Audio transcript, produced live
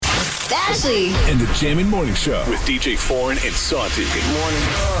Ashley. And the Jammin' Morning Show with DJ Foreign and Santi. Good morning.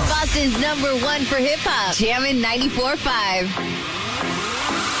 Boston's #1 for hip-hop. Jammin' 94.5.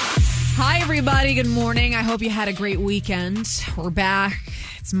 Hi, everybody. Good morning. I hope you had a great weekend. We're back.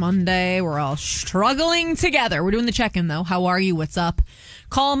 It's Monday. We're all struggling together. We're doing the check-in, though. How are you? What's up?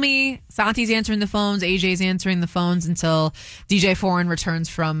 Call me. Santi's answering the phones. AJ's answering the phones until DJ Foreign returns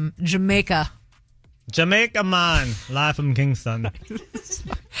from Jamaica. Jamaica man, live from Kingston.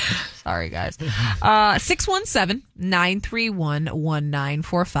 Sorry, guys.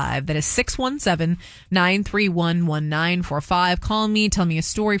 617-931-1945. That is 617-931-1945. Call me. Tell me a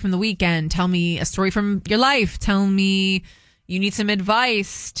story from the weekend. Tell me a story from your life. Tell me you need some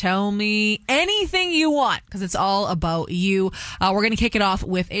advice. Tell me anything you want, because it's all about you. We're going to kick it off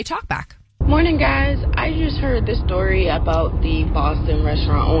with a talkback. Morning, guys. I just heard the story about the Boston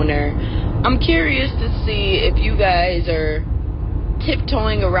restaurant owner. I'm curious to see if you guys are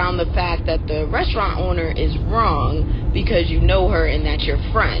tiptoeing around the fact that the restaurant owner is wrong because you know her and that's your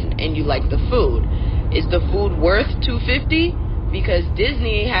friend and you like the food. Is the food worth $250? Because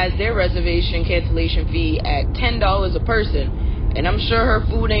Disney has their reservation cancellation fee at $10 a person, and I'm sure her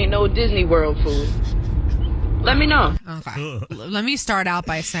food ain't no Disney World food. Let me know. Okay. Let me start out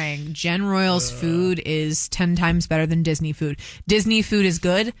by saying Jen Royal's food is 10 times better than Disney food. Disney food is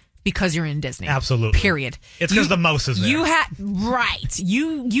good because you're in Disney. Absolutely. Period. It's because the mouse is there. Right.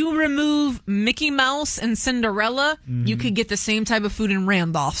 You remove Mickey Mouse and Cinderella, you could get the same type of food in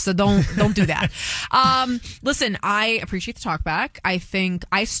Randolph. So don't do that. Listen, I appreciate the talk back. I think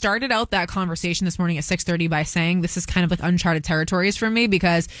I started out that conversation this morning at 6:30 by saying this is kind of like uncharted territories for me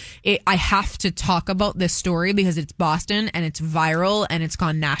because I have to talk about this story because it's Boston and it's viral and it's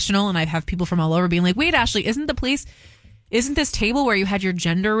gone national, and I have people from all over being like, wait, Ashley, isn't this table where you had your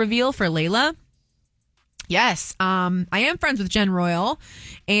gender reveal for Layla? Yes. I am friends with Jen Royal,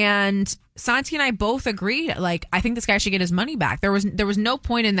 and Santi and I both agreed. Like, I think this guy should get his money back. There was no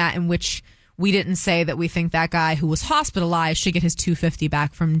point in that in which we didn't say that we think that guy who was hospitalized should get his $250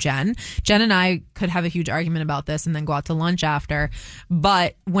 back from Jen. Jen and I could have a huge argument about this and then go out to lunch after.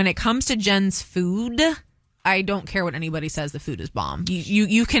 But when it comes to Jen's food, I don't care what anybody says. The food is bomb.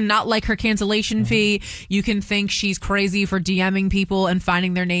 You cannot like her cancellation fee. You can think she's crazy for DMing people and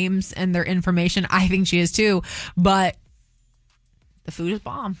finding their names and their information. I think she is too. But the food is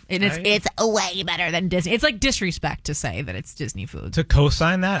bomb. And it's way better than Disney. It's like disrespect to say that it's Disney food. To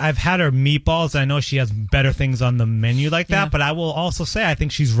co-sign that, I've had her meatballs. I know she has better things on the menu like that, but I will also say I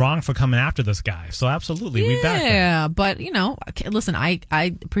think she's wrong for coming after this guy. So absolutely, we back her. Yeah, but listen, I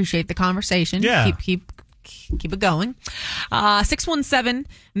appreciate the conversation. Yeah. Keep it going.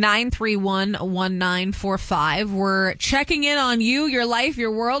 617-931-1945. We're checking in on you, your life,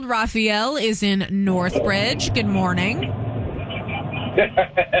 your world. Raphael is in Northbridge. Good morning.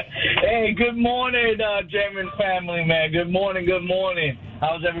 Hey, good morning, Jammin' family, man. Good morning.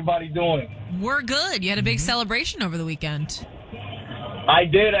 How's everybody doing? We're good. You had a big celebration over the weekend. I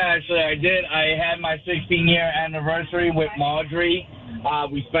did, actually. I had my 16-year anniversary with Marjorie.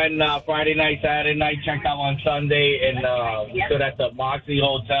 We spent Friday night, Saturday night, checked out on Sunday, and we stood at the Moxie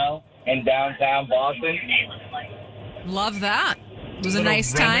Hotel in downtown Boston. Love that. It was a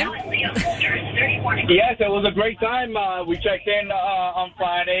nice time. Yes, it was a great time. We checked in on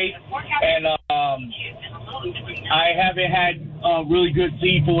Friday, and I haven't had really good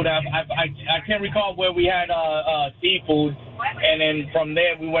seafood. I can't recall where we had seafood. And then from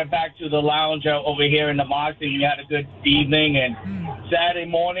there, we went back to the lounge over here in the Moxie. We had a good evening. And Saturday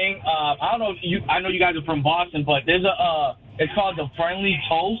morning, I don't know I know you guys are from Boston, but there's it's called the Friendly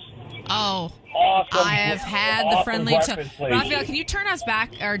Toast. Oh, awesome! I have had the Friendly Toast. Raphael, can you turn us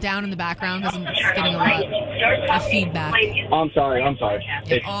back or down in the background because I'm getting a lot of feedback. I'm sorry.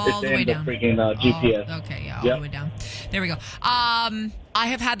 It's all the way in down. The freaking GPS. Okay, all the way down. There we go. I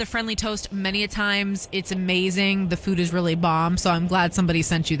have had the Friendly Toast many a times. It's amazing. The food is really bomb. So I'm glad somebody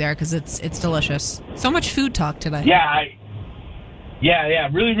sent you there because it's delicious. So much food talk today. Yeah,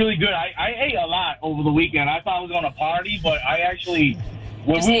 really, really good. I ate a lot over the weekend. I thought I was going to party, but I actually,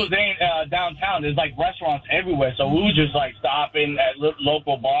 when we was in downtown, there's like restaurants everywhere. So we were just like stopping at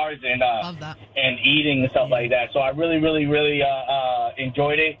local bars and eating and stuff like that. So I really, really, really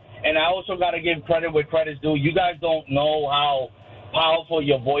enjoyed it. And I also got to give credit where credit's due. You guys don't know how powerful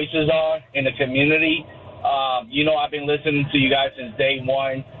your voices are in the community. I've been listening to you guys since day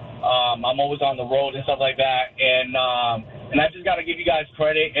one. I'm always on the road and stuff like that. And I just got to give you guys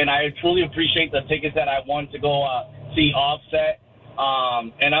credit. And I truly appreciate the tickets that I won to go see Offset.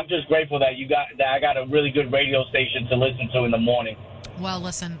 And I'm just grateful that I got a really good radio station to listen to in the morning. Well,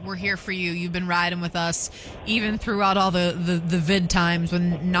 listen, we're here for you. You've been riding with us even throughout all the vid times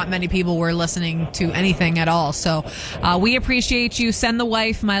when not many people were listening to anything at all. So we appreciate you. Send the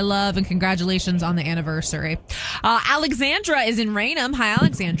wife my love and congratulations on the anniversary. Alexandra is in Raynham. Hi,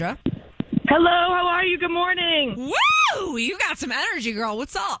 Alexandra. Hello, how are you? Good morning. Woo! You got some energy, girl.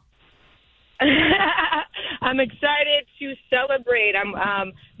 What's up? I'm excited to celebrate. I'm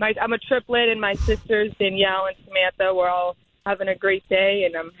a triplet, and my sisters Danielle and Samantha were all having a great day,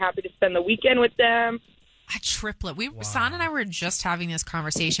 and I'm happy to spend the weekend with them. A triplet. San and I were just having this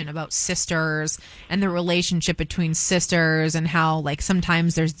conversation about sisters and the relationship between sisters and how, like,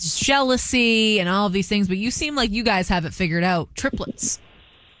 sometimes there's jealousy and all of these things, but you seem like you guys have it figured out. Triplets.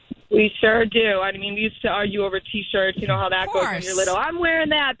 We sure do. I mean, we used to argue over T-shirts. You know how that goes when you're little. I'm wearing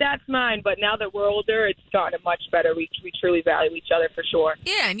that. That's mine. But now that we're older, it's gotten much better. We truly value each other for sure.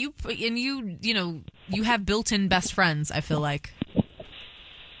 Yeah, and you have built-in best friends, I feel like.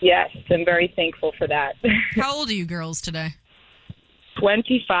 Yes, I'm very thankful for that. How old are you girls today?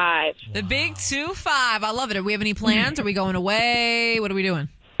 25. The big 2-5. I love it. Do we have any plans? Are we going away? What are we doing?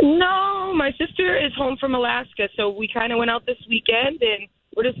 No, my sister is home from Alaska, so we kind of went out this weekend, and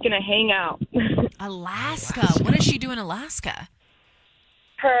we're just going to hang out. Alaska. What does she do in Alaska?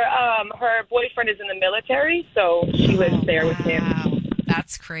 Her boyfriend is in the military, so she lives there with him.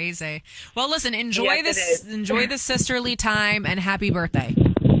 That's crazy. Well, listen, enjoy the sisterly time, and happy birthday.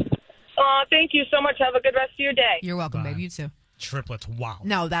 Oh, thank you so much. Have a good rest of your day. You're welcome, babe. You too. Triplets. Wow.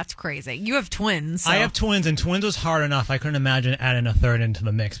 No, that's crazy. You have twins. So. I have twins, and twins was hard enough. I couldn't imagine adding a third into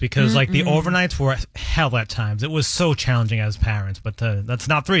the mix because, like, the overnights were hell at times. It was so challenging as parents, but that's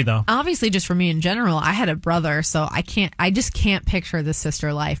not 3, though. Obviously, just for me in general, I had a brother, so I just can't picture the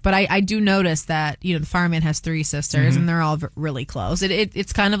sister life. But I do notice that, the fireman has 3 sisters, and they're all really close.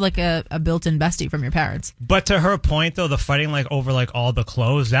 It's kind of like a built-in bestie from your parents. But to her point, though, the fighting, like, over, like, all the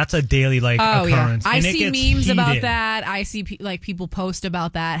clothes, that's a daily, like, occurrence. Yeah. I and see memes heated. about that. I see, people post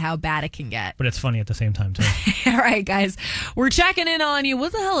about that, how bad it can get. But it's funny at the same time, too. All right, guys. We're checking in on you.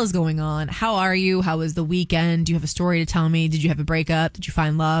 What the hell is going on? How are you? How was the weekend? Do you have a story to tell me? Did you have a breakup? Did you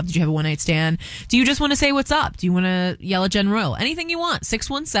find love? Did you have a one-night stand? Do you just want to say what's up? Do you want to yell at Jen Royal? Anything you want.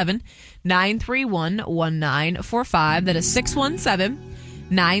 617-931-1945. That is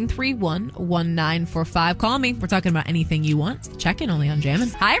 617-931-1945. Call me. We're talking about anything you want. It's the check-in only on Jammin'.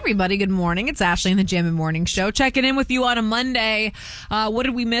 Hi, everybody. Good morning. It's Ashley in the Jammin' Morning Show. Checking in with you on a Monday. What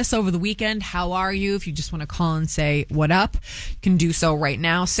did we miss over the weekend? How are you? If you just want to call and say what up, you can do so right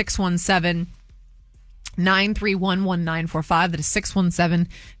now. 617-931-1945. That is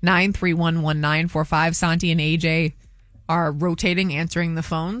 617-931-1945. Santi and AJ are rotating, answering the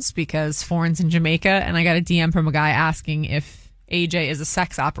phones because Foreign's in Jamaica, and I got a DM from a guy asking if AJ is a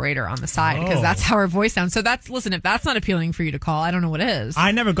sex operator on the side because that's how her voice sounds. So if that's not appealing for you to call, I don't know what is.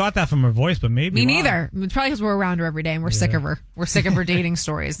 I never got that from her voice, but maybe. Me neither. It's probably because we're around her every day and we're sick of her. We're sick of her dating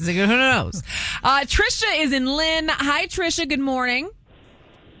stories. It's like, who knows? Trisha is in Lynn. Hi, Trisha. Good morning.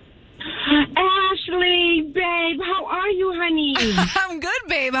 Ashley, babe, how are you, honey? I'm good,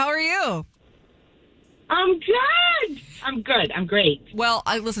 babe. How are you? I'm good. I'm great. Well,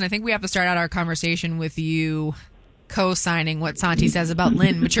 listen, I think we have to start out our conversation with you co-signing what Santi says about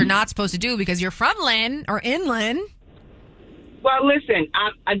Lynn, which you're not supposed to do because you're from Lynn or in Lynn. Well, listen,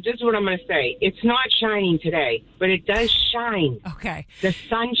 this is what I'm going to say. It's not shining today, but it does shine. Okay. The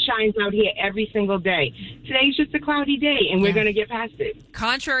sun shines out here every single day. Today's just a cloudy day, and we're going to get past it.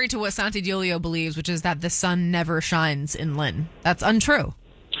 Contrary to what Santi Giulio believes, which is that the sun never shines in Lynn. That's untrue.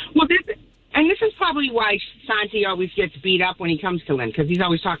 Well, this is probably why Santi always gets beat up when he comes to Lynn, because he's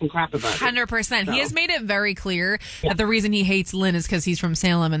always talking crap about it. 100%. So. He has made it very clear that the reason he hates Lynn is because he's from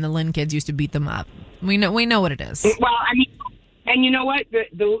Salem and the Lynn kids used to beat them up. We know what it is. Well, I mean, and you know what?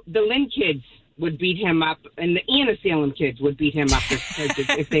 The Lynn kids would beat him up, and the Salem kids would beat him up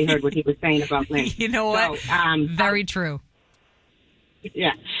if they heard what he was saying about Lynn. You know what? So, very true.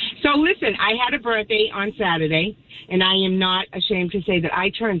 Yeah. So listen, I had a birthday on Saturday, and I am not ashamed to say that I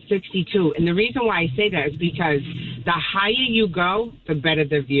turned 62. And the reason why I say that is because the higher you go, the better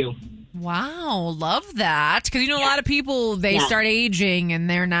the view. Wow, love that. Because a lot of people they start aging and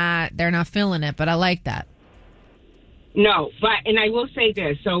they're not feeling it, but I like that. No, and I will say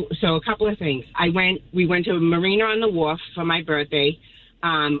this. So a couple of things. We went to Marina on the Wharf for my birthday.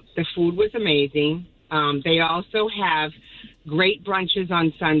 The food was amazing. They also have great brunches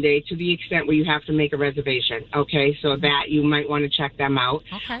on Sunday to the extent where you have to make a reservation. Okay, so that you might want to check them out.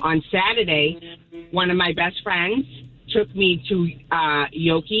 Okay. On Saturday, one of my best friends took me to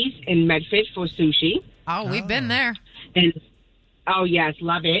Yoki's in Medford for sushi. Oh, we've been there. And oh yes,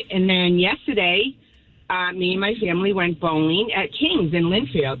 love it. And then yesterday, me and my family went bowling at King's in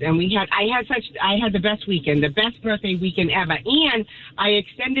Linfield, and I had the best weekend, the best birthday weekend ever, and I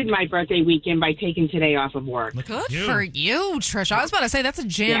extended my birthday weekend by taking today off of work. Good for you, Trish. I was about to say that's a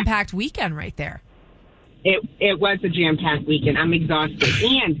jam-packed weekend right there. It was a jam-packed weekend. I'm exhausted,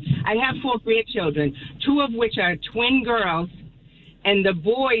 and I have 4 grandchildren, 2 of which are twin girls, and the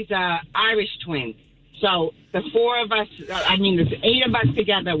boys are Irish twins. So the 4 of us, the 8 of us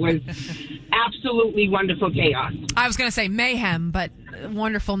together was absolutely wonderful chaos. I was going to say mayhem, but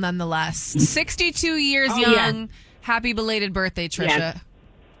wonderful nonetheless. 62 years young. Yeah. Happy belated birthday, Trisha. Yes.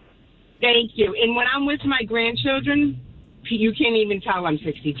 Thank you. And when I'm with my grandchildren, you can't even tell I'm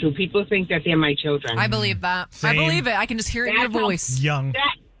 62. People think that they're my children. I believe that. Same. I believe it. I can just hear it in your voice. Young.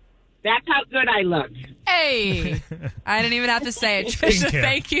 That's how good I look. Hey, I didn't even have to say it, Trisha.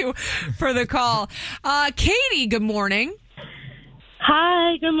 Thank you for the call. Katie, good morning.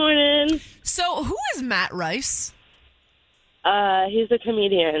 Hi, good morning. So, who is Matt Rice? He's a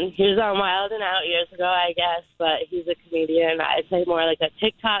comedian. He was on Wild 'N Out years ago, I guess, but he's a comedian. I'd say more like a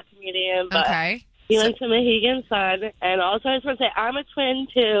TikTok comedian, but he went to Mohegan Sun. And also, I just want to say, I'm a twin,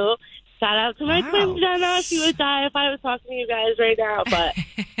 too. Shout out to my twin, Jenna. She would die if I was talking to you guys right now, but...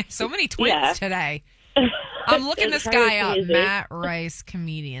 So many twins today. I'm looking this guy up, Matt Rice,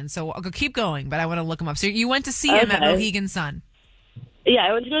 comedian. So I'll keep going, but I want to look him up. So you went to see him at Mohegan Sun. Yeah,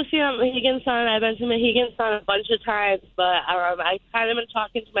 I went to go see him at Mohegan Sun. I've been to Mohegan Sun a bunch of times, but I kind of been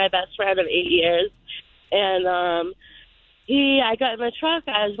talking to my best friend of 8 years. And I got in the truck.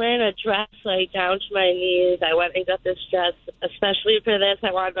 I was wearing a dress like down to my knees. I went and got this dress especially for this.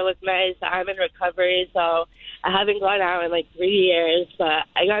 I wanted to look nice. I'm in recovery, so I haven't gone out in like 3 years. But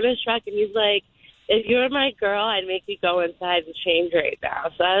I got in his truck, and he's like, if you were my girl, I'd make you go inside and change right now.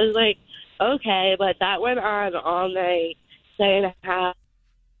 So I was like, okay. But that went on all night, day and a half.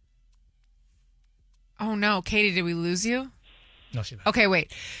 Oh, no. Katie, did we lose you? No, she didn't. Okay,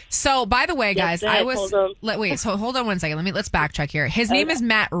 wait. So, by the way, guys, So hold on one second. Let's backtrack here. His name is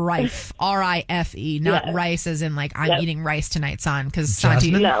Matt Rife, R-I-F-E, not rice as in like I'm eating rice tonight, son, because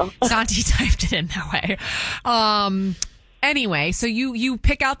Santi typed it in that way. Anyway, so you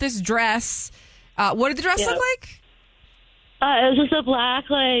pick out this dress. What did the dress look like? It was just a black,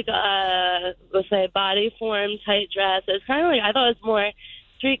 let's say, body form tight dress. It was kind of like, I thought it was more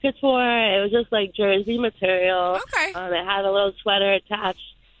street couture. It was just like jersey material. Okay. It had a little sweater attached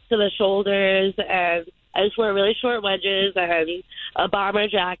to the shoulders, and I just wore really short wedges and a bomber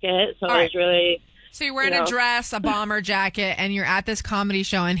jacket. So it was really... So you're wearing a dress, a bomber jacket, and you're at this comedy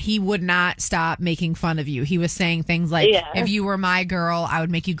show, and he would not stop making fun of you. He was saying things like, if you were my girl, I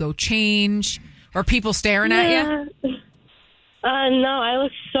would make you go change. Or people staring at you? No, I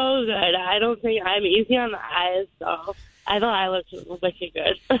look so good. I don't think I'm easy on the eyes, so I thought I looked wicked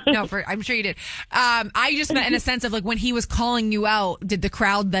good. No, I'm sure you did. I just meant in a sense of like when he was calling you out, did the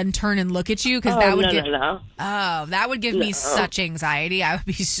crowd then turn and look at you? Because that would that would give me such anxiety. I would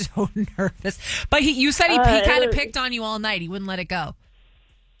be so nervous. But you said he kind of picked on you all night. He wouldn't let it go.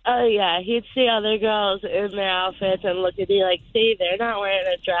 Oh, yeah. He'd see other girls in their outfits and look at me like, see, they're not wearing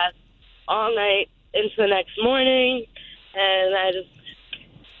a dress all night into the next morning. And I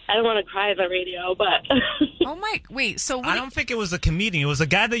don't want to cry on the radio, but... Oh, Mike, wait, so... I don't think it was a comedian. It was a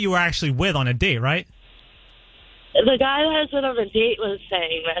guy that you were actually with on a date, right? The guy that I was with on the date was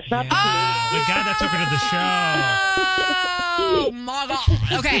saying this. Not the guy that took her to the show. Oh, my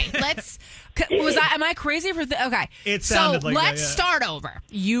God. Okay, am I crazy for... Okay, it sounded like let's start over.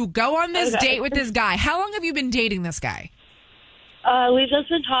 You go on this date with this guy. How long have you been dating this guy? We've just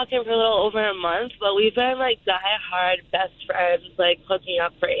been talking for a little over a month, but we've been like die-hard best friends, like hooking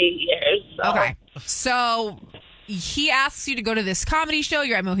up for 8 years. So. Okay. So he asks you to go to this comedy show.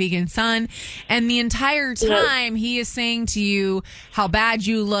 You're at Mohegan Sun. And the entire time he is saying to you how bad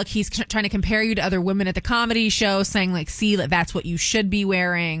you look. He's trying to compare you to other women at the comedy show, saying like, see, that's what you should be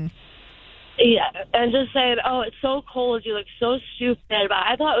wearing. Yeah, and just saying, oh, it's so cold, you look so stupid. But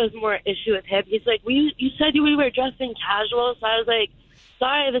I thought it was more issue with him. He's like, you said we were dressing casual, so I was like,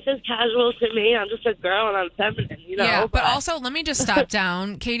 sorry, this is casual to me. I'm just a girl and I'm feminine, you know? Yeah, but also, let me just stop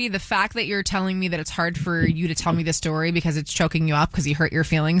down. Katie, the fact that you're telling me that it's hard for you to tell me this story because it's choking you up because he hurt your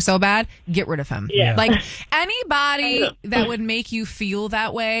feelings so bad, get rid of him. Yeah. Like, anybody that would make you feel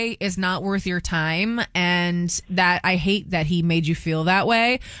that way is not worth your time, and that I hate that he made you feel that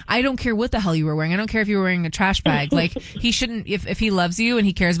way. I don't care what the hell you were wearing. I don't care if you were wearing a trash bag. Like, he shouldn't, if he loves you and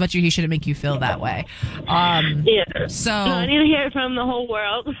he cares about you, he shouldn't make you feel that way. So I need to hear it from the whole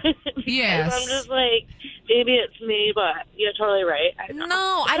world. Yes. I'm just like, maybe it's me, but you're totally right.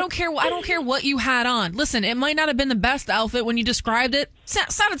 No, I don't care. I don't care what you had on. Listen, it might not have been the best outfit when you described it.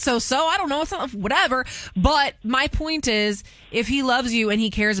 Sounded so-so. I don't know. It's not whatever. But my point is, if he loves you and he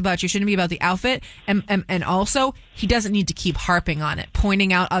cares about you, it shouldn't be about the outfit. And also, he doesn't need to keep harping on it,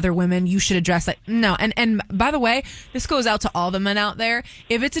 pointing out other women. You should address that. No. And by the way, this goes out to all the men out there.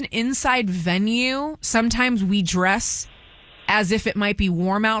 If it's an inside venue, sometimes we dress as if it might be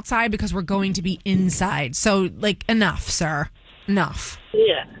warm outside because we're going to be inside. So, like, enough, sir. Enough.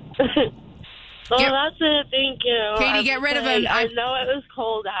 Yeah. Well, that's it. Thank you. Katie, get rid of him. I know it was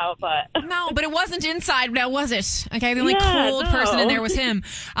cold out, but... No, but it wasn't inside now, was it? Okay, the only cold person in there was him.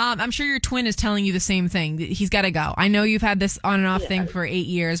 I'm sure your twin is telling you the same thing. He's got to go. I know you've had this on and off thing for 8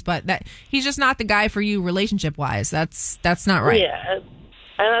 years, but that he's just not the guy for you relationship-wise. That's not right. Yeah.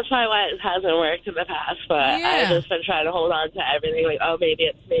 And that's probably why it hasn't worked in the past, but I've just been trying to hold on to everything, like, oh, maybe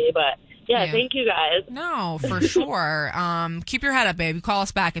it's me, but... Yeah, thank you guys. No, for sure. Keep your head up, baby. Call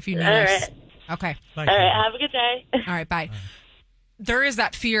us back if you need All us. right. Okay. All right. Have a good day. All right. Bye. There is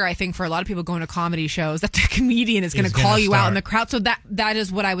that fear, I think, for a lot of people going to comedy shows that the comedian is going to call you out in the crowd. So that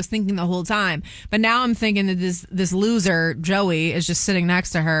is what I was thinking the whole time. But now I'm thinking that this loser, Joey, is just sitting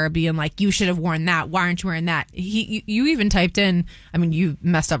next to her being like, you should have worn that. Why aren't you wearing that? You even typed in, I mean, you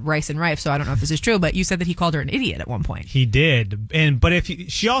messed up Rice and Rife, so I don't know if this is true, but you said that he called her an idiot at one point. He did. But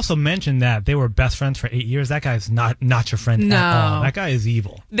she also mentioned that they were best friends for 8 years. That guy's not your friend at all. That guy is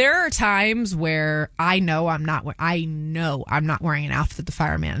evil. There are times where I know I'm not wearing an outfit the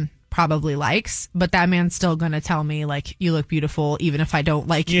fireman probably likes, but that man's still going to tell me, like, you look beautiful even if I don't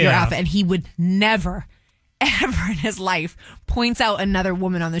like your outfit. And he would never, ever in his life points out another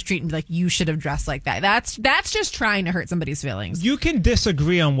woman on the street and be like, you should have dressed like that. That's just trying to hurt somebody's feelings. You can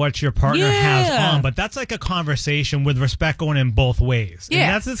disagree on what your partner has on, but that's like a conversation with respect going in both ways.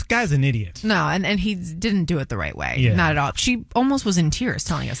 Yeah. And this guy's an idiot. No, and he didn't do it the right way. Yeah. Not at all. She almost was in tears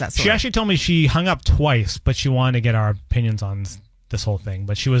telling us that story. She actually told me she hung up twice, but she wanted to get our opinions on this whole thing,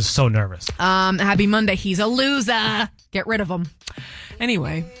 but she was so nervous. Happy Monday. He's a loser. Get rid of him.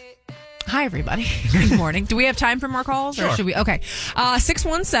 Anyway. Hi, everybody. Good morning. Do we have time for more calls? Sure. Or should we? Okay.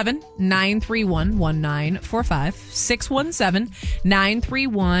 617-931-1945.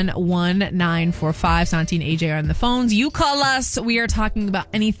 617-931-1945. Santi and AJ are on the phones. You call us. We are talking about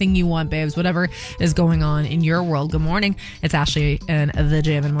anything you want, babes. Whatever is going on in your world. Good morning. It's Ashley and the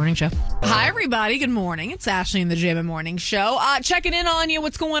Jammin' Morning Show. Hi, everybody. Good morning. It's Ashley and the Jammin' Morning Show. Checking in on you.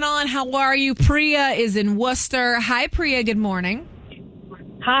 What's going on? How are you? Priya is in Worcester. Hi, Priya. Good morning.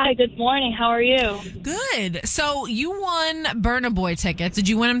 Hi, good morning. How are you? Good. So you won Burna Boy tickets. Did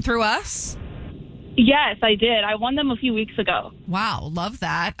you win them through us? Yes, I did. I won them a few weeks ago. Wow, love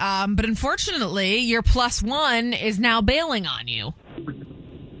that. But unfortunately, your plus one is now bailing on you.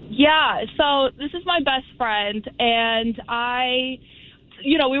 Yeah, so this is my best friend, and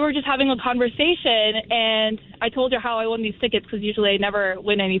we were just having a conversation, and I told her how I won these tickets because usually I never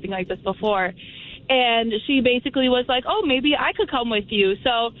win anything like this before. And she basically was like, oh, maybe I could come with you. So,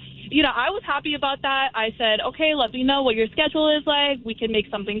 I was happy about that. I said, okay, let me know what your schedule is like. We can make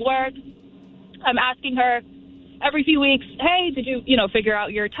something work. I'm asking her every few weeks, hey, did you, figure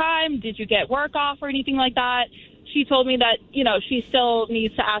out your time? Did you get work off or anything like that? She told me that, she still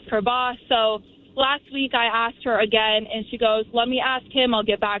needs to ask her boss. So last week I asked her again, and she goes, let me ask him. I'll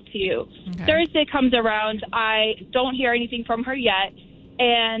get back to you. Okay. Thursday comes around. I don't hear anything from her yet.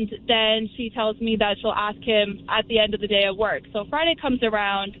 And then she tells me that she'll ask him at the end of the day at work. So Friday comes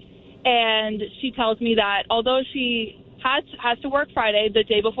around, and she tells me that although she has to work Friday, the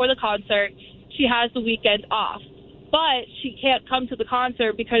day before the concert, she has the weekend off. But she can't come to the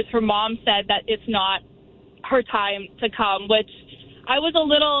concert because her mom said that it's not her time to come, which I was a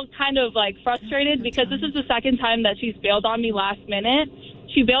little kind of frustrated because this is the second time that she's bailed on me last minute.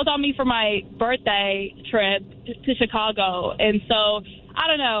 She bailed on me for my birthday trip to Chicago. And so I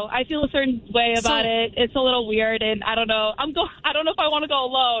don't know. I feel a certain way about it. It's a little weird, and I don't know. I don't know if I want to go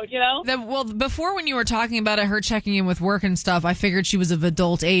alone, Well, before when you were talking about her checking in with work and stuff, I figured she was of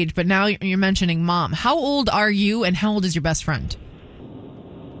adult age, but now you're mentioning mom. How old are you, and how old is your best friend?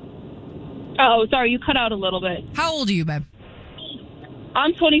 Oh, sorry, you cut out a little bit. How old are you, babe?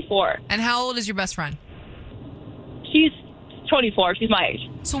 I'm 24. And how old is your best friend? She's 24. She's my age.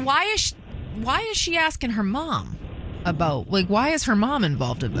 So why is she asking her mom about, why is her mom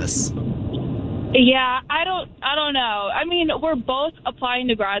involved in this? Yeah, I don't know. I mean, we're both applying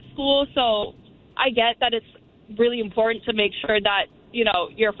to grad school, so I get that it's really important to make sure that,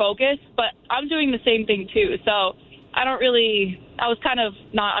 you're focused, but I'm doing the same thing too. So I don't really I was kind of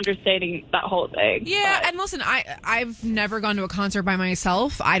not understanding that whole thing. Yeah, and listen, I've never gone to a concert by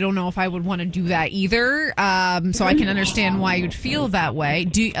myself. I don't know if I would want to do that either. So I can understand why you'd feel that way.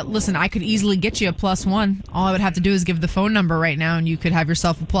 Listen, I could easily get you a +1. All I would have to do is give the phone number right now, and you could have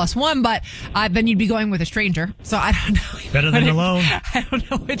yourself a +1. But then you'd be going with a stranger. So I don't know. Better than alone. I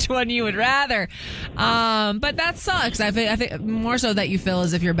don't know which one you would rather. But that sucks. I think more so that you feel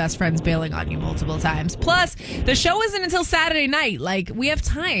as if your best friend's bailing on you multiple times. Plus, the show isn't until Saturday night. Like, we have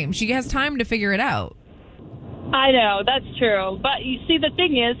time. She has time to figure it out. I know, that's true. But you see, the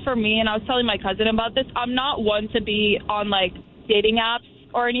thing is, for me, and I was telling my cousin about this, I'm not one to be on, like, dating apps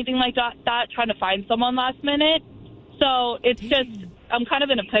or anything like that trying to find someone last minute. So it's just, I'm kind of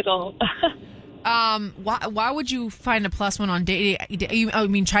in a pickle. Why would you find a +1 on dating? I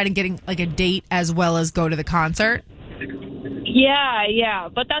mean, try to getting, like, a date as well as go to the concert? Yeah,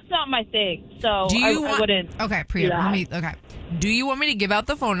 but that's not my thing. So I wouldn't. Okay, Priya, okay. Do you want me to give out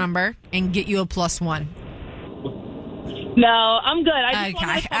the phone number and get you a +1? No, I'm good. I just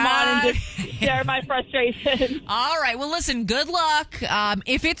want to come on and just share my frustration. All right. Well, listen, good luck.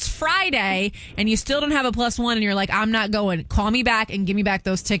 If it's Friday and you still don't have a +1 and you're like, I'm not going, call me back and give me back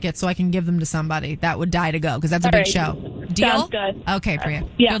those tickets so I can give them to somebody that would die to go, because that's a big show. Deal? Sounds good. Okay, Priya.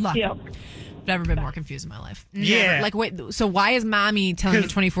 Yeah, good luck. deal. I've never been more confused in my life. Yeah. Like, wait, so why is mommy telling a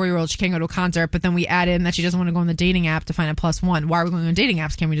 24-year-old she can't go to a concert, but then we add in that she doesn't want to go on the dating app to find a +1? Why are we going on dating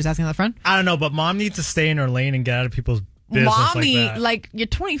apps? Can't we just ask another friend? I don't know, but mom needs to stay in her lane and get out of people's business Mommy, like that. You're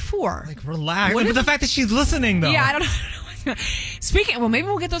 24. Like, relax. But the fact that she's listening, though. Yeah, I don't know. Well, maybe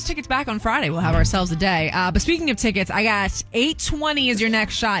we'll get those tickets back on Friday. We'll have ourselves a day. But speaking of tickets, I got 8:20 is your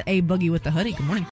next shot. A Boogie with the Hoodie. Good morning.